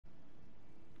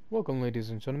Welcome, ladies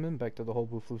and gentlemen, back to the Whole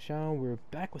Blue Flu channel. We're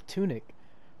back with Tunic.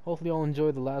 Hopefully, y'all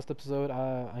enjoyed the last episode.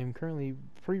 I'm currently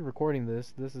pre-recording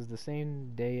this. This is the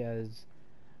same day as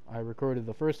I recorded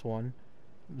the first one,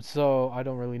 so I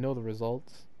don't really know the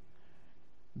results.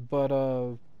 But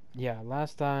yeah,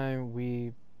 last time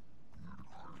we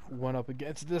went up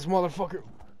against this motherfucker.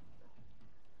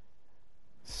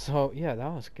 So yeah,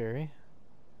 that was scary.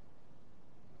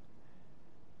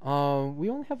 We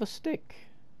only have a stick.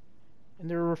 And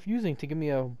they're refusing to give me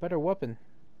a better weapon.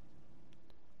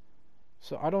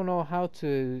 So I don't know how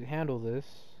to handle this.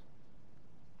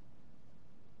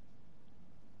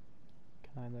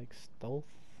 Can I like stealth?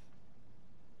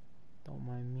 Don't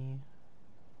mind me.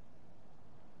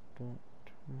 Don't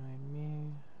mind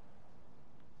me.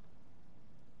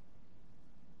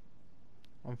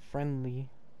 I'm friendly.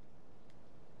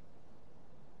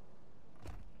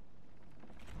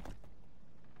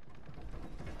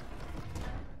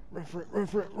 Run for it, run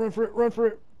for it, run for it, run for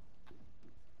it!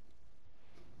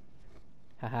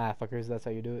 Haha, fuckers, that's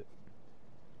how you do it.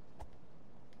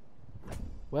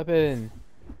 Weapon!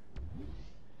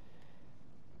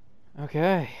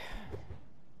 Okay.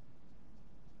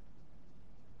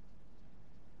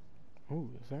 Ooh,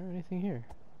 is there anything here?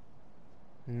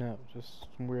 No, just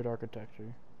some weird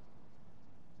architecture.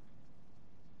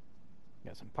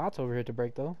 Got some pots over here to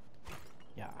break though.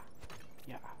 Yeah.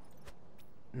 Yeah.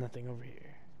 Nothing over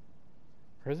here.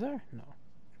 Or is there? No.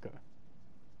 Okay.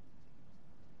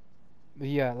 But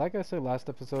yeah, like I said last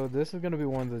episode, this is gonna be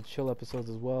one of the chill episodes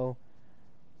as well.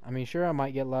 I mean, sure, I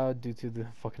might get loud due to the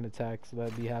fucking attacks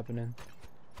that be happening.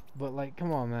 But like,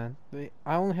 come on, man.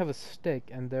 I only have a stick,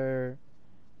 and they're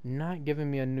not giving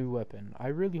me a new weapon. I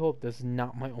really hope this is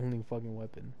not my only fucking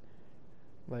weapon.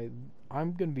 Like,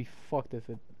 I'm gonna be fucked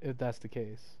if that's the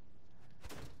case.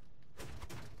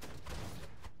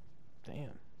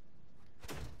 Damn.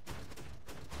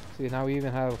 See, now we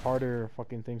even have harder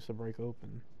fucking things to break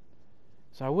open.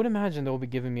 So I would imagine they'll be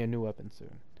giving me a new weapon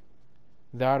soon.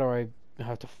 That or I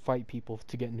have to fight people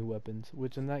to get new weapons.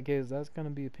 Which in that case, that's gonna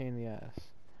be a pain in the ass.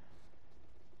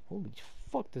 Holy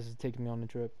fuck, this is taking me on a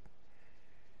trip.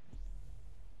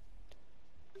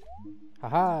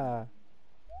 Haha!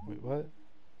 Wait, what?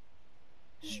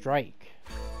 Strike.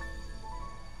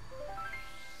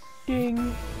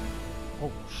 Ding!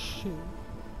 Oh shit.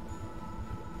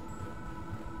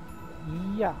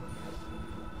 Yeah.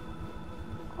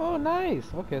 Oh, nice.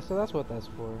 Okay, so that's what that's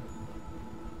for.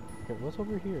 Okay, what's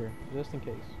over here? Just in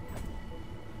case.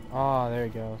 Ah, there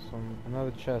you go.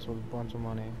 Another chest with a bunch of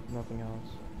money. Nothing else.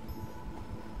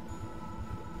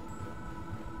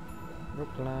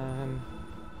 Rookline.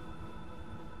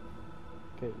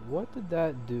 Okay, what did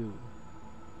that do?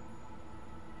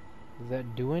 Did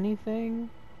that do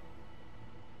anything?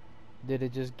 Did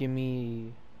it just give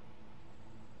me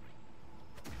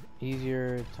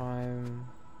easier time?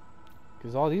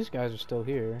 Because all these guys are still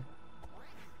here.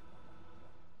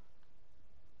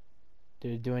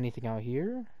 Did it do anything out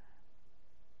here?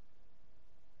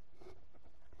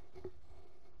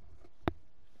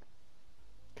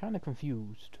 Kind of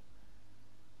confused.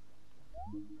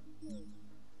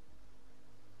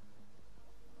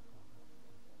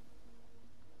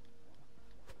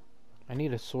 I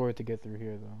need a sword to get through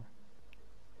here though.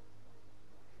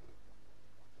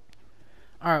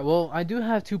 Alright, well, I do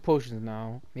have 2 potions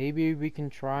now. Maybe we can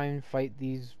try and fight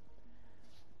these,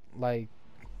 like,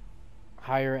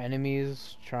 higher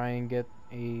enemies. Try and get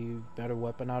a better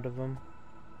weapon out of them.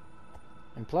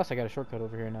 And plus, I got a shortcut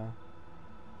over here now.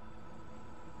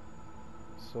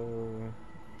 So,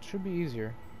 it should be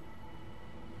easier.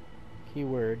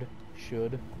 Keyword,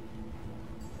 should.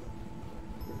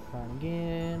 Come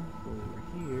again, over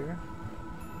here.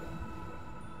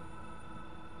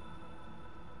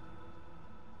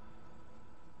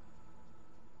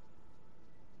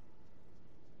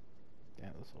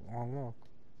 That's a long walk.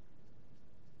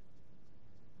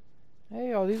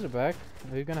 Hey, all these are back.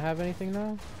 Are you gonna have anything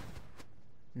now?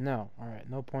 No. Alright,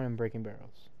 no point in breaking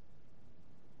barrels.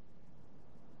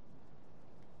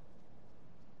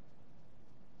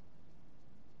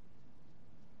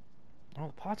 Oh,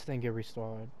 the pots didn't get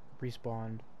respawned.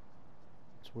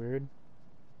 It's weird.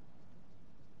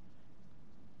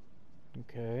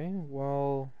 Okay,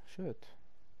 well, shit.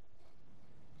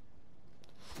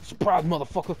 Surprise,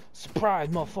 motherfucker! Surprise,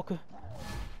 motherfucker!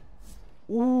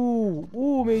 Ooh,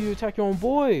 ooh, maybe you attack your own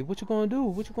boy. What you gonna do?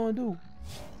 What you gonna do?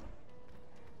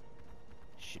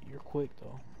 Shit, you're quick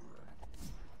though.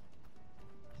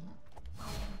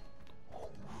 Oh,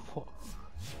 fuck.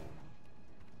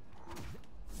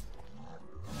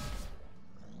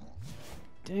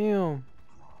 Damn.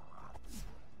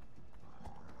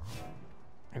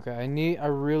 Okay, I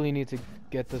really need to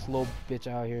get this little bitch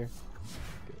out here.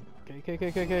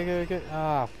 Okay.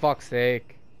 Ah, fuck's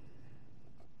sake.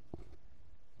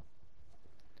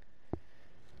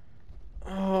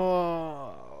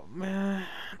 Oh, man.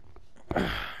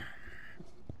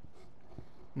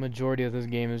 Majority of this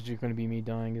game is just gonna be me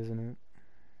dying, isn't it?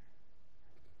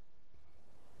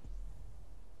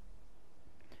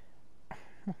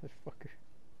 Motherfucker.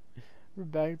 We're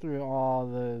back through all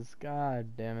this.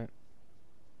 God damn it.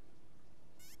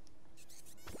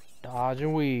 Dodge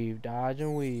and weave, dodge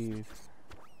and weave.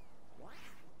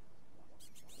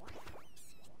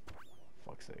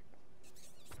 Fuck's sake.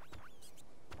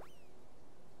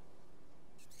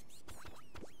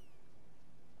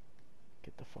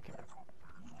 Get the fuck out.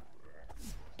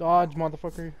 Dodge,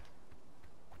 motherfucker.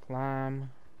 Climb.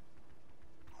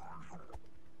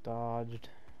 Dodged.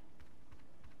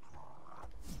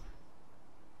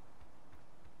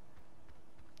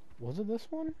 Was it this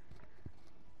one?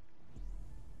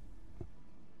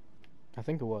 I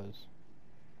think it was.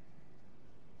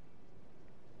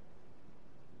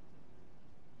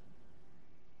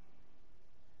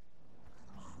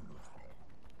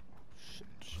 Shit.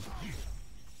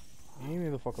 Leave me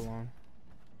the fuck alone.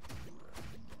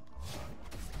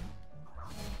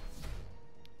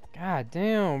 God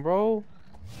damn, bro.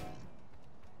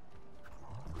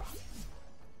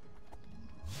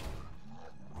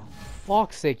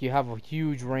 Fuck's sake, you have a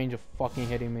huge range of fucking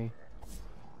hitting me.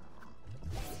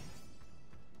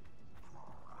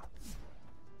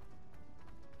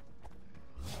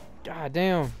 God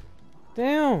damn.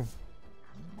 Damn.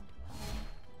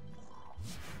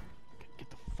 Get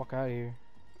the fuck out of here.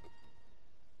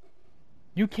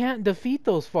 You can't defeat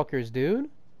those fuckers, dude.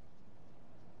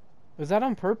 Is that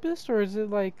on purpose, or is it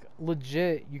like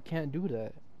legit you can't do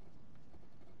that?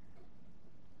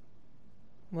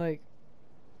 Like,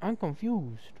 I'm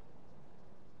confused.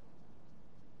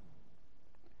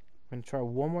 I'm gonna try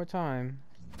one more time.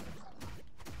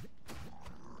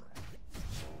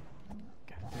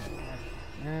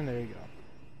 And there you go.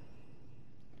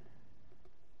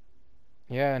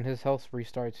 Yeah, and his health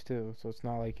restarts too, so it's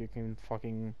not like you can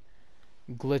fucking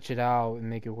glitch it out and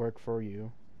make it work for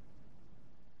you.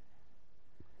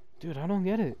 Dude, I don't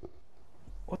get it.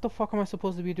 What the fuck am I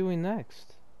supposed to be doing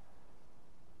next?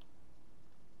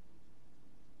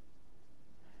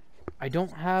 I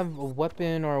don't have a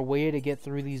weapon or a way to get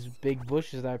through these big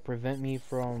bushes that prevent me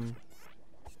from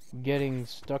getting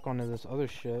stuck onto this other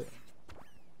shit.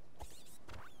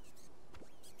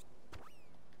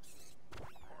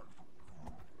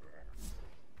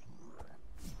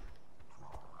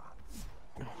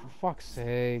 Oh, for fuck's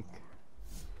sake.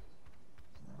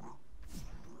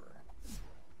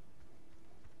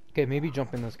 Okay, maybe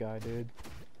jump in this guy, dude.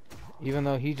 Even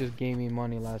though he just gave me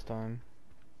money last time.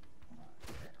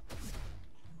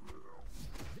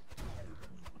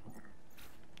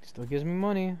 Still gives me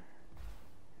money.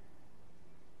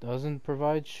 Doesn't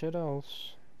provide shit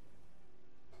else.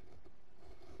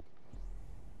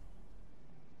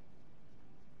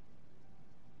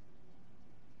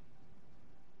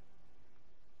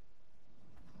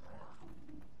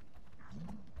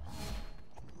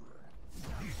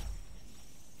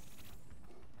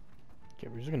 Okay,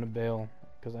 we're just gonna bail,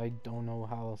 because I don't know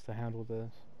how else to handle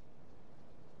this.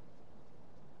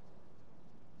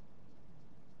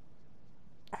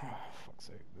 Oh, fuck's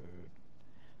sake, dude.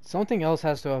 Something else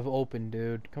has to have opened,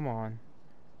 dude. Come on.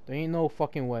 There ain't no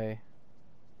fucking way.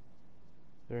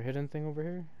 Is there a hidden thing over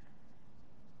here?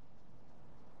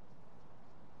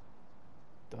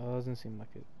 Doesn't seem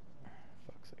like it.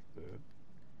 Fuck's sake, dude.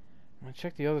 I'm gonna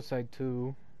check the other side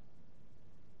too.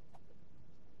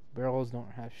 Barrels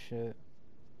don't have shit.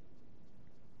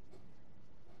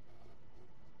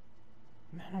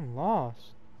 Man, I'm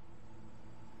lost.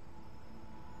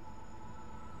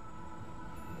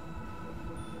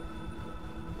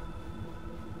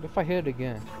 What if I hit it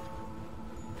again?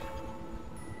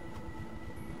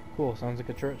 Cool, sounds like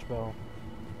a church bell.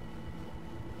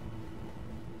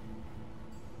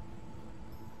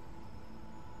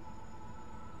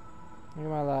 Look at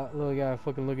my little guy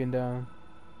fucking looking down.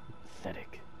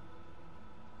 Pathetic.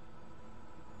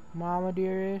 Mama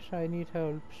dearest, I need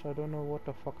help, so I don't know what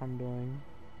the fuck I'm doing.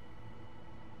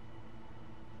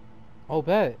 Oh,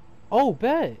 bet. Oh,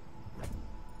 bet.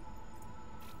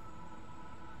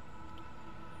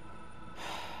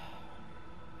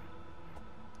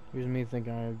 Here's me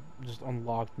thinking I just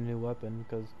unlocked a new weapon,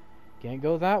 because can't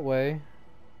go that way.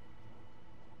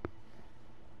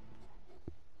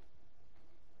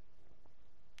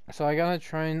 So I gotta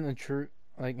try and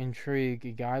intrigue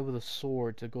a guy with a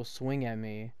sword to go swing at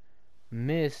me,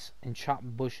 miss, and chop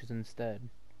bushes instead.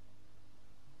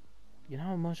 You know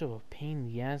how much of a pain in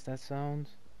the ass that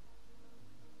sounds?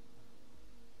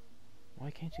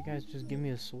 Why can't you guys just give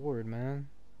me a sword, man?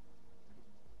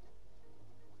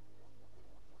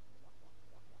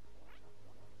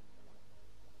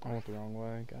 I went the wrong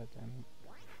way, god damn it.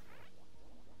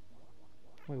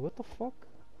 Wait, what the fuck?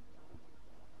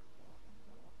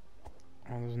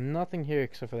 Oh, there's nothing here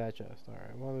except for that chest.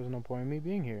 Alright, well there's no point in me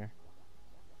being here.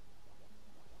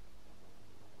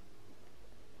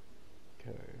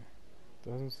 Okay.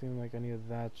 Doesn't seem like any of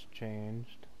that's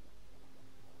changed.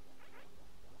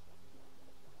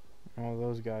 All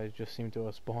those guys just seem to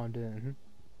have spawned in.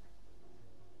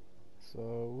 So,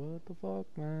 what the fuck,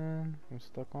 man? I'm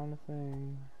stuck on the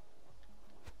thing.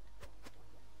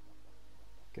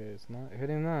 Okay, it's not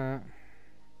hitting that.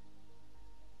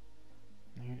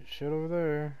 Ain't shit over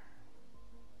there.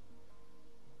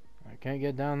 I can't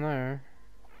get down there.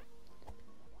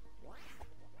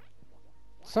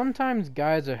 Sometimes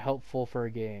guides are helpful for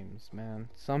games, man.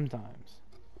 Sometimes.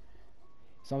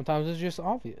 Sometimes it's just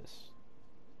obvious.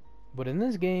 But in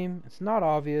this game, it's not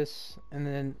obvious, and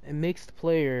then it makes the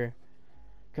player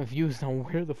confused on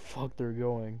where the fuck they're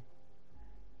going.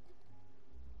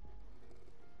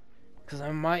 Cause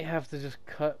I might have to just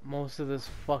cut most of this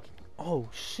fucking... Oh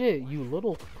shit, you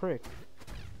little prick.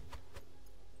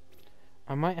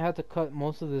 I might have to cut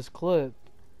most of this clip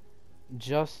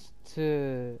just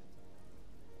to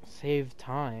save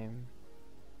time.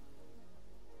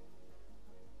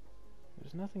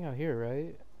 There's nothing out here,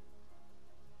 right?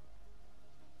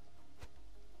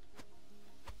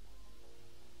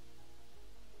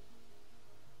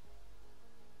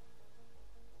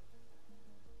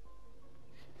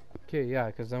 Okay, yeah,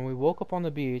 because then we woke up on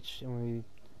the beach and we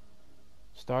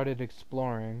started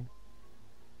exploring.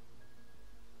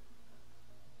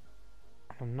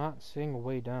 I'm not seeing a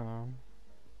way down.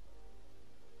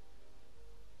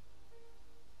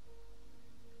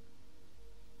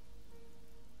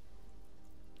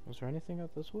 Was there anything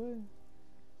out this way?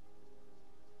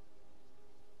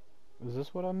 Is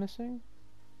this what I'm missing?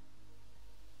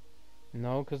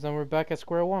 No, because then we're back at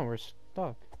square one. We're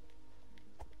stuck.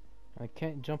 I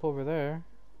can't jump over there.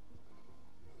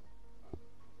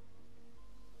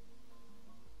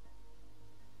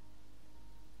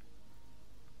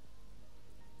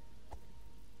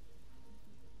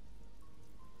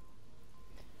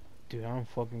 Dude, I'm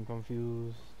fucking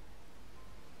confused.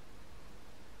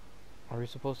 Are we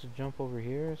supposed to jump over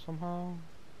here somehow?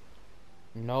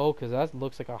 No, because that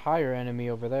looks like a higher enemy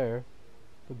over there.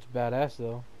 Looks badass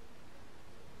though.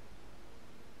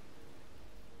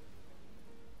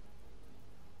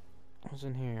 What's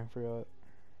in here? I forgot.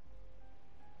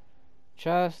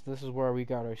 Chest. This is where we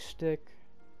got our stick.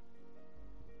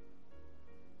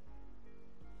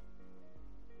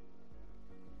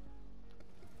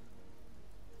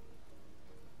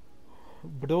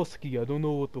 Broski, I don't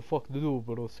know what the fuck to do,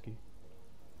 broski.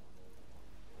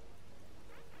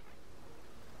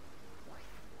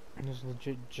 There's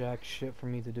legit jack shit for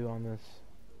me to do on this.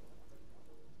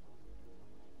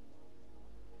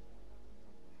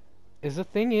 Is the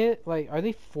thing it? Like, are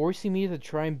they forcing me to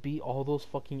try and beat all those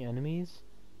fucking enemies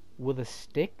with a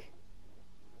stick?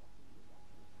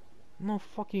 No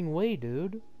fucking way,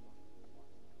 dude.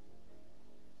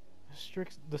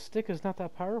 The stick is not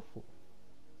that powerful.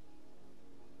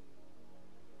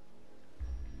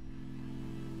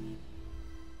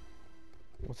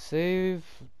 Let's save,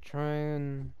 try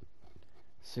and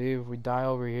see if we die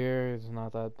over here. It's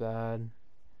not that bad.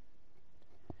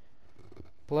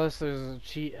 Plus, there's a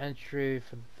cheat entry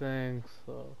for the thing,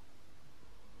 so.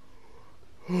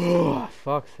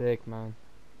 Fuck's sake, man.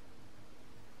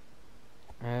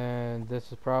 And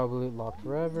this is probably locked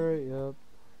forever, yep.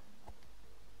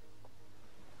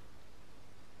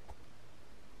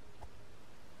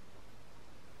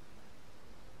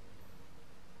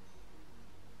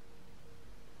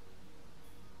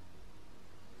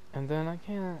 And then I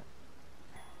can't.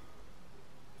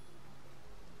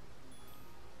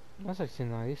 That's actually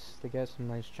nice. They got some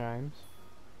nice chimes.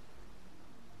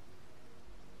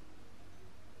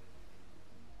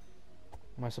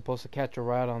 Am I supposed to catch a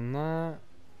ride on that?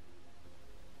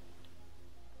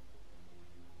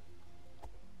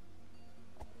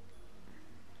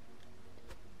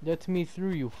 Let me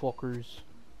through, you fuckers.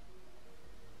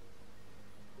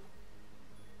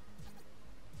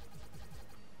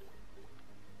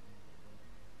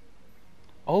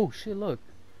 Oh shit, look.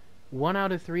 1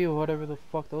 out of 3 or whatever the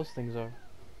fuck those things are.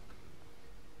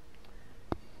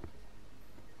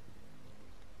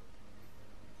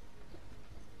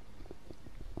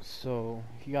 So,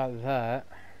 you got that.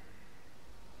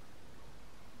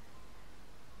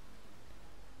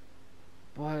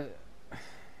 But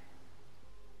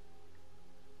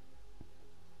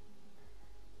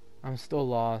I'm still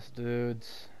lost,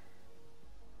 dudes.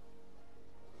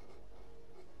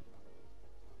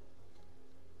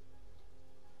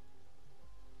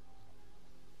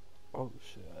 Oh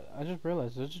shit, I just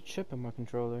realized there's a chip in my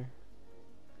controller.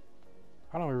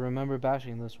 I don't remember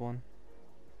bashing this one.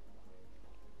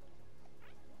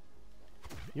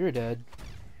 You're dead.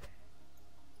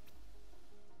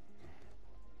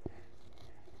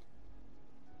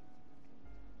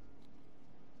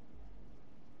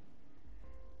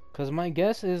 Cause my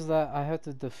guess is that I have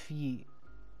to defeat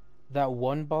that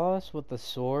one boss with the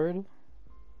sword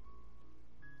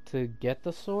to get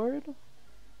the sword.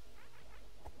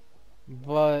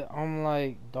 But I'm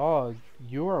like, dog,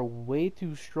 you are way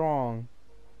too strong.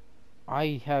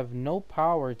 I have no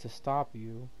power to stop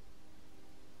you.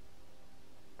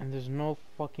 And there's no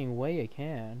fucking way I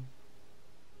can.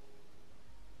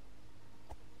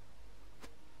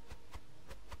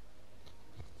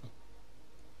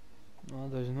 Well,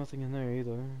 there's nothing in there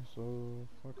either, so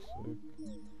fuck's sake.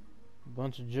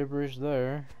 Bunch of gibberish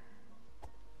there.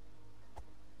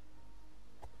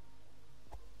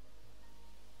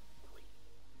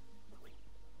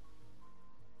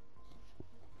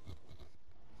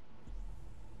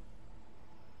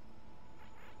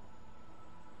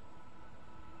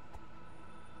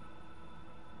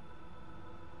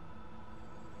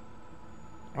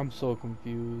 I'm so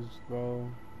confused, bro.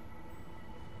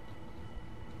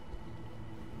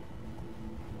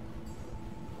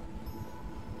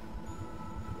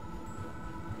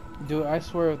 Dude, I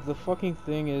swear, the fucking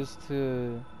thing is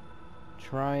to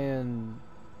try and...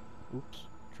 Oops.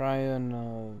 Try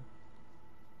and,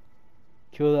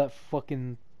 kill that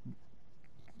fucking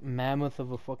mammoth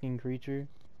of a fucking creature.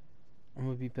 I'm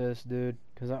gonna be pissed, dude.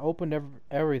 Because I opened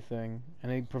everything,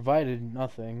 and it provided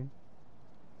nothing.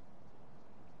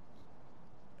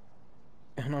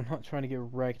 And I'm not trying to get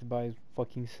wrecked by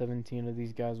fucking 17 of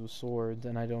these guys with swords,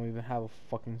 and I don't even have a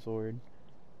fucking sword.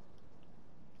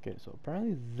 Okay, so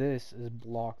apparently this is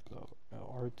blocked though,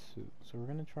 R2. So we're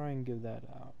gonna try and give that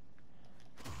out.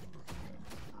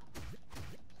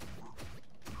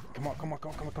 Come on, come on,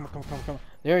 come on, come on, come on, come on, come on, come on.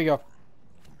 There you go.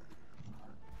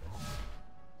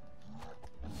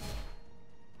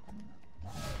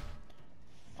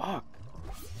 Fuck.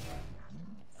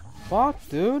 Fuck,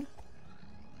 dude.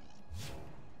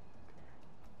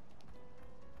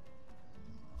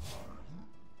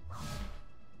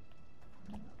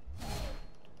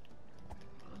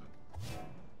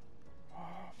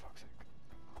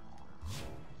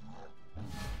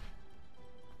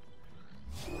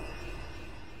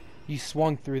 He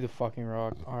swung through the fucking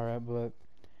rock. Alright, but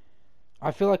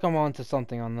I feel like I'm onto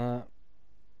something on that.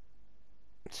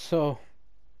 So,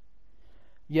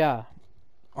 yeah.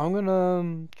 I'm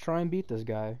gonna try and beat this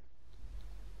guy.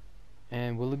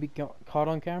 And will it be caught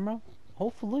on camera?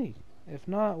 Hopefully. If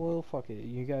not, well, fuck it.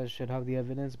 You guys should have the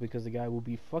evidence because the guy will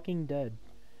be fucking dead.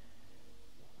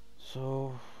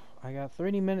 So, I got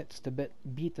 30 minutes to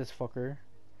beat this fucker.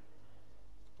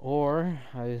 Or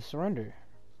I surrender.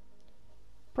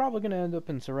 Probably gonna end up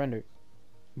in surrender,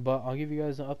 but I'll give you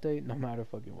guys an update no matter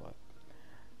fucking what.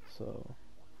 So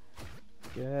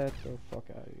get the fuck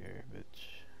out of here, bitch.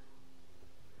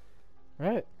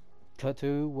 Alright, cut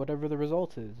to whatever the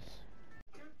result is.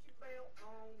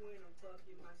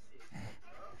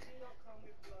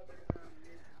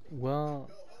 Well,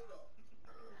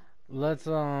 let's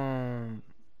hope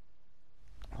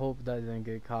that didn't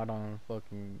get caught on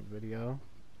fucking video.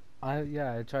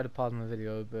 I tried to pause my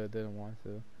video, but didn't want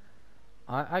to.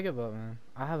 I give up, man.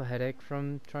 I have a headache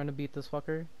from trying to beat this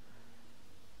fucker.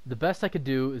 The best I could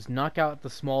do is knock out the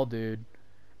small dude,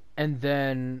 and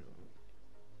then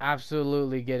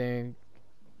absolutely getting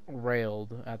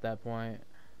railed at that point.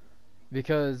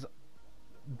 Because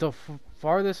the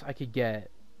farthest I could get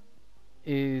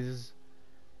is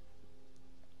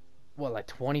what, like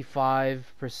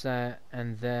 25%,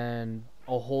 and then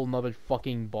a whole nother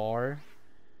fucking bar.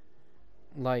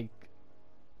 Like,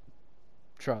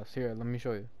 trust, here, let me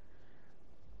show you.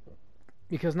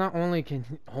 Because not only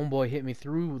can homeboy hit me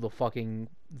through the fucking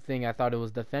thing I thought it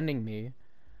was defending me,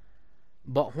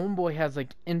 but homeboy has like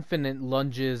infinite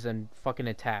lunges and fucking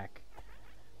attack.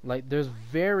 Like, there's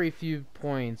very few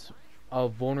points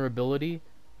of vulnerability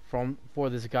for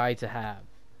this guy to have.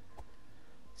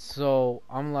 So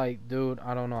I'm like, dude,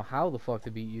 I don't know how the fuck to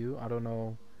beat you. I don't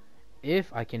know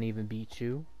if I can even beat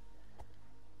you.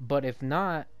 But if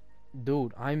not,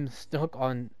 dude, I'm stuck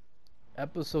on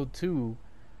episode 2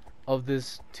 of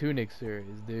this Tunic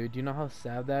series, dude. You know how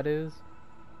sad that is?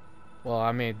 Well,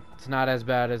 I mean, it's not as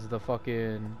bad as the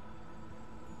fucking...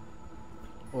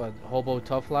 what, Hobo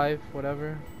Tough Life,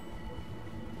 whatever?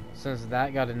 since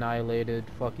that got annihilated,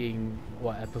 fucking,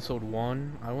 what, episode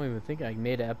 1? I don't even think I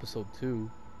made it episode 2.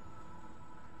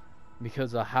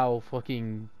 Because of how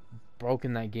fucking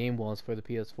broken that game was for the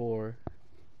PS4.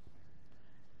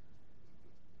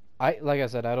 Like I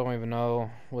said, I don't even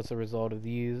know what's the result of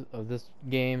this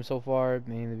game so far,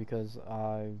 mainly because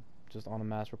I'm just on a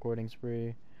mass recording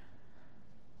spree.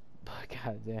 But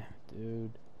goddamn,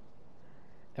 dude.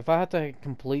 If I had to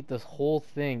complete this whole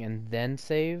thing and then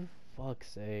save, fuck's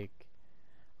sake.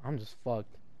 I'm just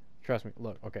fucked. Trust me.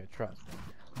 Look, okay, trust.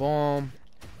 Boom.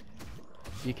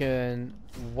 You can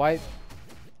wipe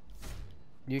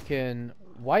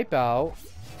out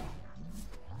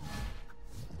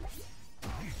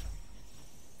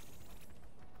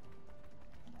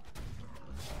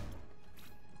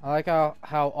I like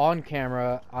how on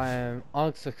camera I am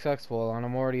unsuccessful and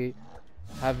I'm already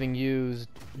having used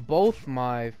both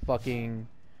my fucking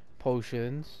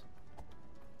potions.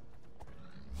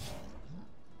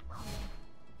 Oh,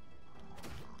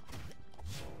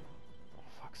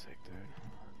 fuck's sake, dude.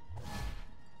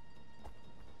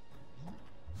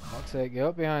 Fuck's sake, get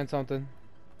up behind something.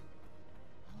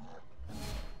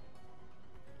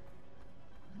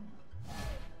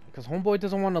 Because homeboy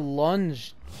doesn't want to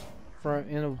lunge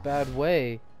in a bad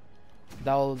way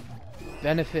that'll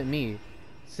benefit me.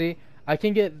 See, I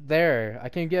can get there. I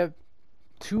can get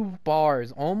 2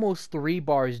 bars, almost 3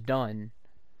 bars done,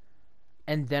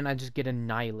 and then I just get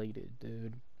annihilated,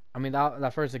 dude. I mean,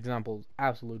 that first example is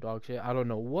absolute dog shit. I don't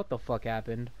know what the fuck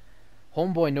happened.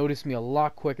 Homeboy noticed me a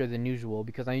lot quicker than usual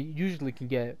because I usually can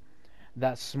get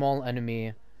that small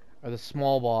enemy or the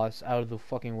small boss out of the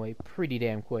fucking way pretty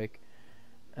damn quick,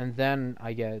 and then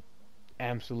I get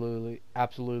absolutely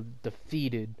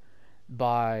defeated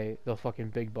by the fucking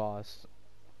big boss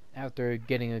after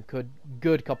getting a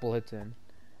good couple hits in.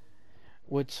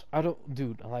 Which I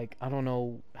don't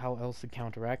know how else to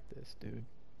counteract this, dude.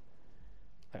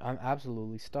 Like, I'm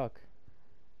absolutely stuck.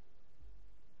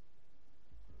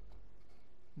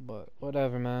 But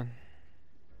whatever, man.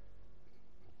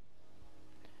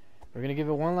 We're gonna give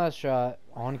it one last shot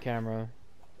on camera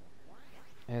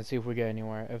and see if we get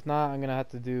anywhere. If not, I'm gonna have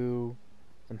to do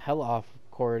some hella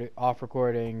off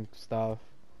recording stuff,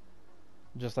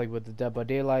 just like with the Dead by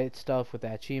Daylight stuff with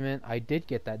the achievement. I did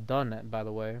get that done, by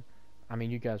the way. I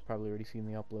mean, you guys probably already seen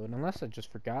the upload, unless I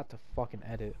just forgot to fucking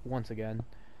edit once again.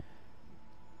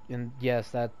 And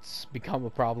yes, that's become a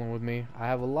problem with me. I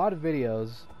have a lot of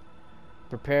videos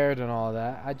prepared and all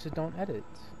that, I just don't edit.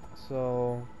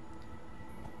 So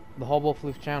the Hobo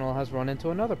Floof channel has run into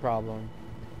another problem.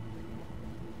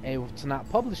 It's not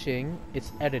publishing,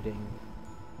 it's editing,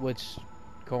 which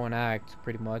co-enact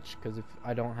pretty much, because if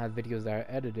I don't have videos that are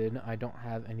edited, I don't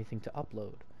have anything to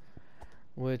upload,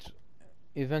 which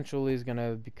eventually is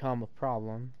gonna become a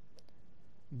problem.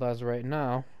 But as right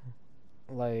now,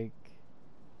 like,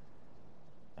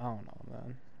 I don't know,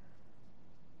 man.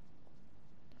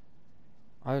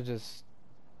 I'm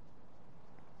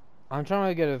trying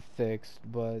to get it fixed,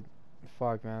 but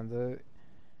fuck, man,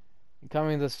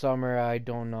 coming this summer, I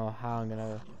don't know how I'm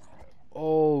gonna.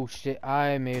 Oh shit,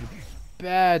 I made a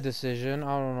bad decision.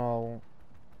 I don't know.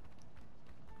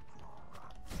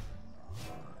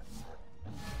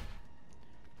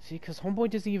 See, because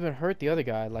homeboy doesn't even hurt the other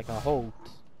guy like I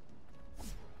hoped.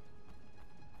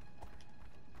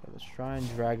 Let's try and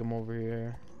drag him over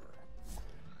here.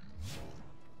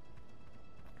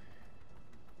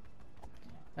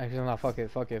 Actually, no, fuck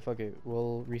it.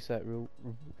 We'll reset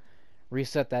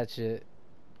that shit.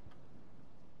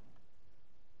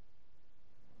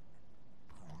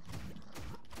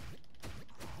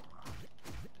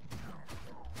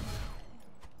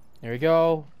 There we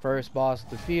go. First boss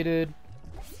defeated.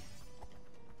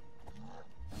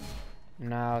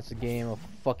 Now it's a game of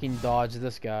fucking dodge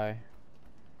this guy.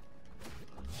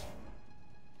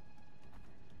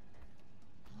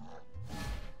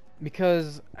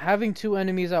 Because having 2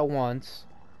 enemies at once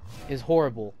is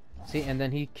horrible. See, and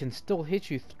then he can still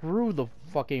hit you through the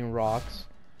fucking rocks,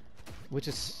 which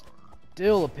is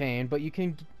still a pain, but you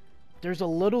can. There's a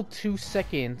little 2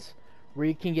 seconds where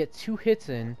you can get 2 hits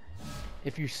in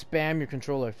if you spam your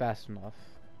controller fast enough.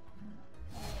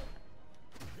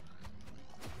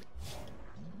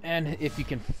 And if you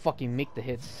can fucking make the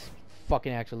hits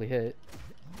fucking actually hit.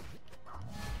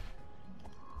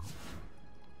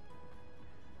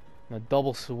 The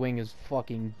double swing is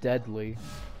fucking deadly.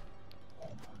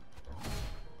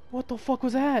 What the fuck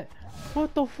was that?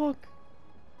 What the fuck?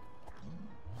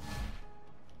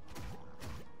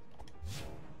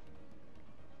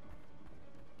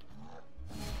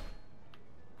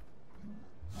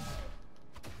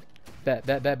 Bet.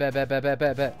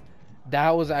 That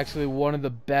was actually one of the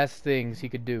best things he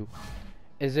could do.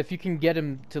 Is if you can get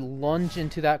him to lunge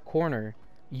into that corner,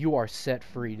 you are set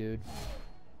free, dude.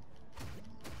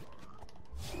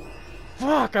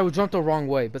 Fuck, I jumped the wrong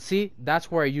way. But see,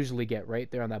 that's where I usually get, right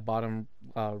there on that bottom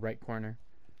right corner.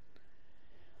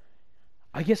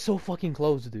 I get so fucking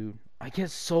close, dude. I get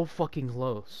so fucking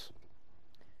close.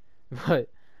 But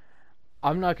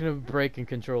I'm not gonna break a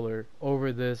controller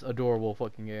over this adorable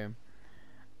fucking game.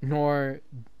 Nor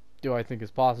do I think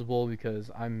it's possible,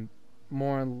 because I'm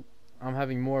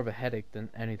having more of a headache than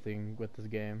anything with this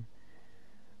game.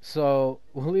 So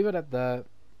we'll leave it at that,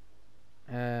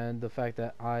 and the fact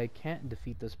that I can't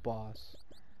defeat this boss.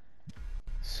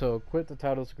 So quit the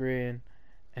title screen,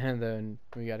 and then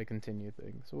we gotta continue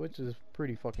things, which is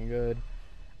pretty fucking good.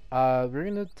 We're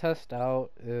gonna test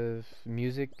out if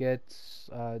music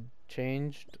gets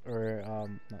changed, or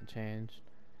not changed,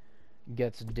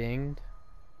 gets dinged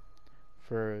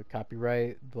for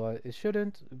copyright, but it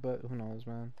shouldn't. But who knows,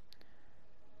 man.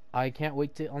 I can't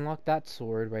wait to unlock that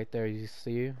sword right there, you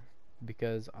see,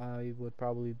 because I would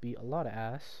probably beat a lot of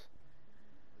ass,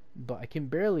 but I can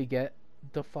barely get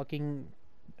the fucking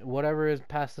whatever is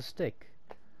past the stick.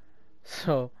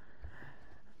 So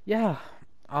yeah,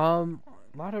 a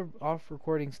lot of off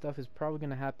recording stuff is probably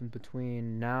gonna happen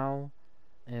between now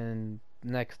and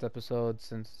next episode,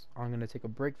 since I'm gonna take a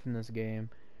break from this game.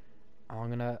 I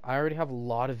already have a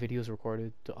lot of videos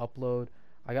recorded to upload.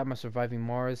 I got my Surviving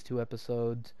Mars 2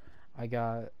 episodes. I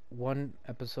got 1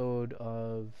 episode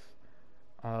of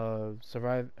not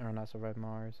Survive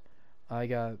Mars. I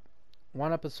got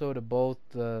 1 episode of both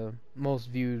the most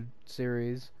viewed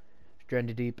series,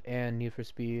 Stranded Deep and Need for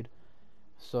Speed.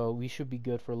 So we should be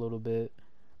good for a little bit.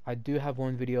 I do have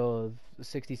 1 video of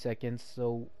 60 seconds,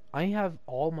 so I have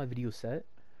all my videos set.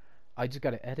 I just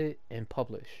gotta edit and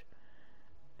publish,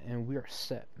 and we are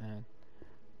set, man.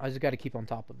 I just gotta keep on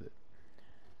top of it.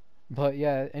 But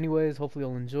yeah, anyways, hopefully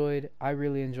you'll enjoyed. I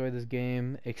really enjoyed this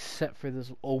game, except for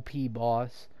this OP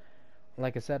boss.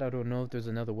 Like I said, I don't know if there's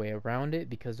another way around it,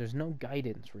 because there's no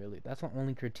guidance, really. That's the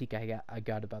only critique I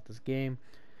got about this game,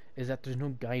 is that there's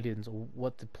no guidance on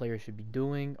what the player should be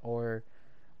doing, or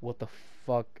what the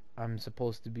fuck I'm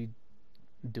supposed to be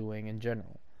doing in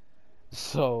general.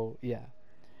 So yeah,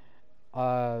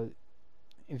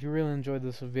 if you really enjoyed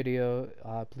this video,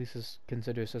 please just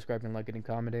consider subscribing, liking, and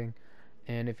commenting.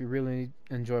 And if you really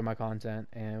enjoy my content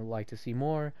and would like to see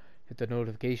more, hit the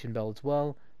notification bell as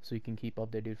well, so you can keep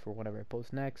updated for whatever I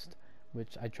post next,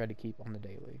 which I try to keep on the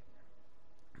daily.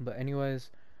 But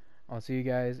anyways, I'll see you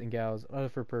guys and gals, other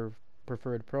for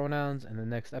preferred pronouns, in the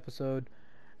next episode,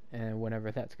 and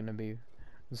whenever that's gonna be.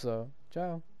 So,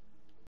 ciao.